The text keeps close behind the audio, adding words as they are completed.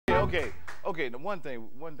Okay. The one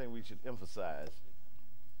thing we should emphasize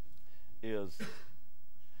is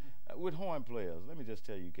with horn players. Let me just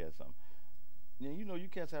tell you cats something. You know, you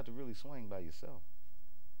cats have to really swing by yourself.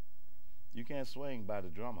 You can't swing by the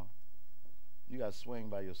drummer. You got to swing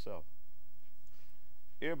by yourself.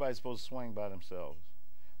 Everybody's supposed to swing by themselves.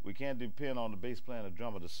 We can't depend on the bass player and the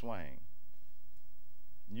drummer to swing.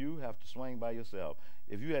 You have to swing by yourself.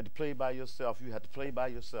 If you had to play by yourself, you had to play by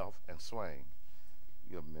yourself and swing.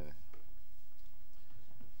 Give a minute.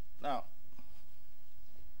 Now,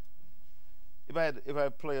 if I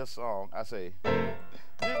play a song, I say. I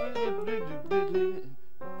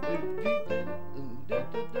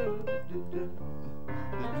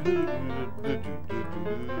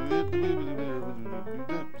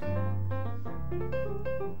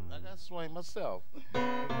got to swing myself.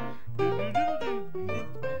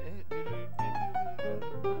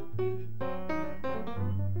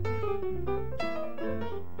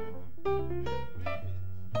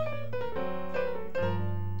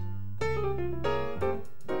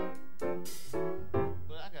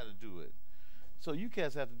 So you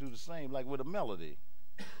cats have to do the same, like with a melody.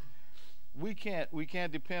 We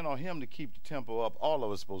can't depend on him to keep the tempo up. All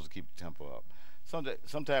of us are supposed to keep the tempo up.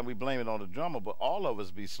 Sometimes we blame it on the drummer, but all of us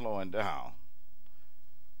be slowing down.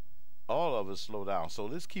 All of us slow down. So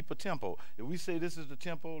let's keep a tempo. If we say this is the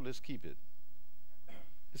tempo, let's keep it.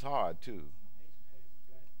 It's hard too.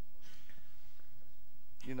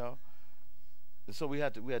 You know. And so we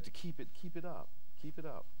have to keep it up. Keep it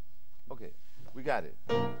up. Okay, we got it.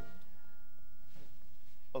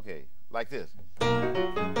 Okay, like this.